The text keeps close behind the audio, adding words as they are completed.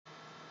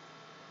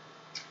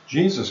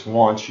Jesus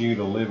wants you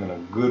to live in a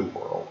good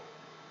world,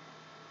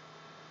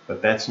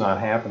 but that's not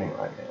happening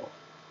right now.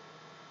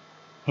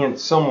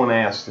 Hence, someone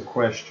asked the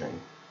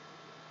question,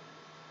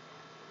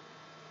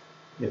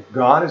 if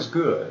God is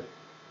good,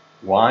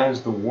 why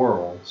is the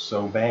world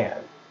so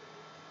bad?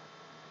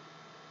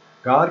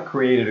 God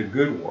created a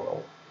good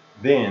world.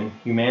 Then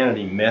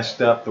humanity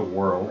messed up the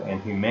world,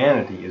 and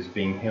humanity is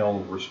being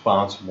held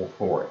responsible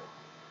for it.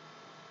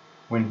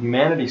 When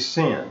humanity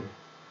sinned,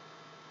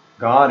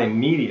 God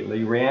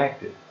immediately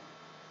reacted.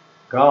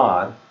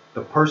 God,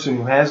 the person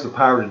who has the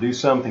power to do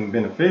something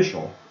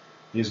beneficial,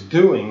 is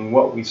doing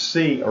what we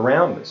see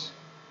around us.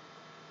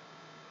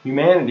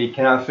 Humanity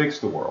cannot fix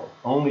the world.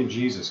 Only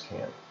Jesus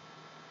can.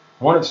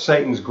 One of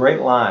Satan's great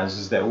lies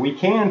is that we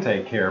can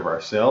take care of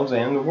ourselves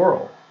and the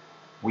world.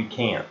 We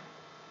can't.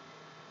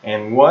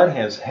 And what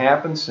has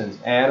happened since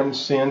Adam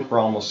sinned for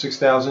almost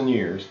 6,000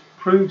 years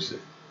proves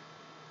it.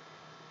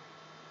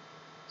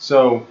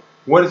 So,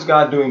 what is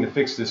God doing to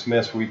fix this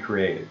mess we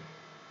created?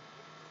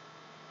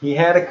 He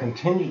had a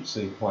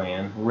contingency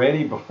plan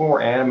ready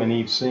before Adam and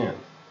Eve sinned.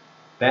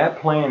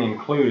 That plan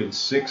included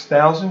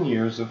 6,000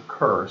 years of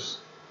curse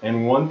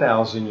and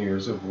 1,000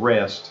 years of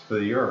rest for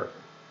the earth.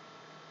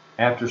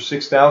 After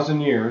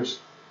 6,000 years,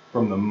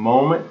 from the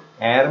moment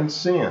Adam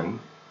sinned,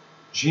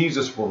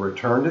 Jesus will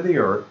return to the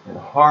earth and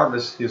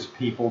harvest his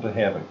people to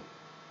heaven.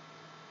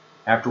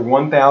 After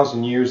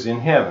 1,000 years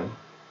in heaven,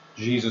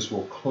 Jesus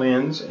will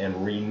cleanse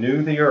and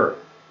renew the earth,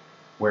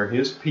 where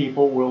his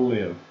people will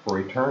live for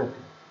eternity.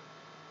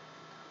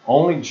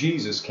 Only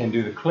Jesus can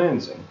do the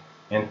cleansing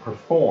and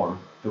perform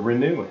the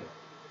renewing.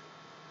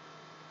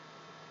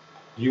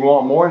 Do you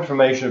want more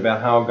information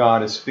about how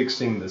God is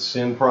fixing the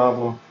sin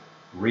problem?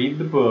 Read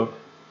the book,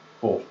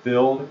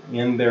 Fulfilled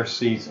in Their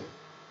Season.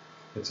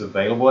 It's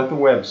available at the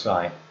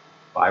website,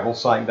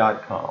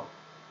 BibleSite.com.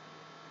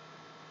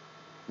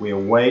 We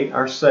await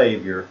our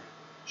Savior,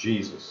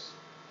 Jesus.